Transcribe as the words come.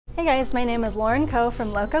Hey guys, my name is Lauren Coe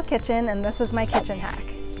from Loco Kitchen, and this is my kitchen hack.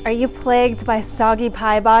 Are you plagued by soggy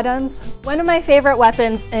pie bottoms? One of my favorite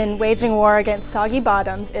weapons in waging war against soggy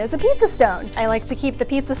bottoms is a pizza stone. I like to keep the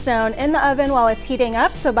pizza stone in the oven while it's heating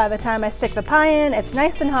up, so by the time I stick the pie in, it's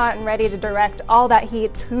nice and hot and ready to direct all that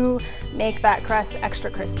heat to make that crust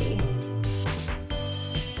extra crispy.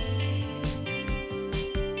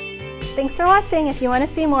 Thanks for watching. If you want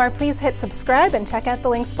to see more, please hit subscribe and check out the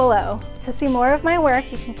links below. To see more of my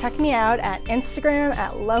work, you can check me out at Instagram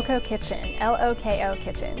at lokokitchen, L-O-K-O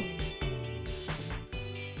kitchen.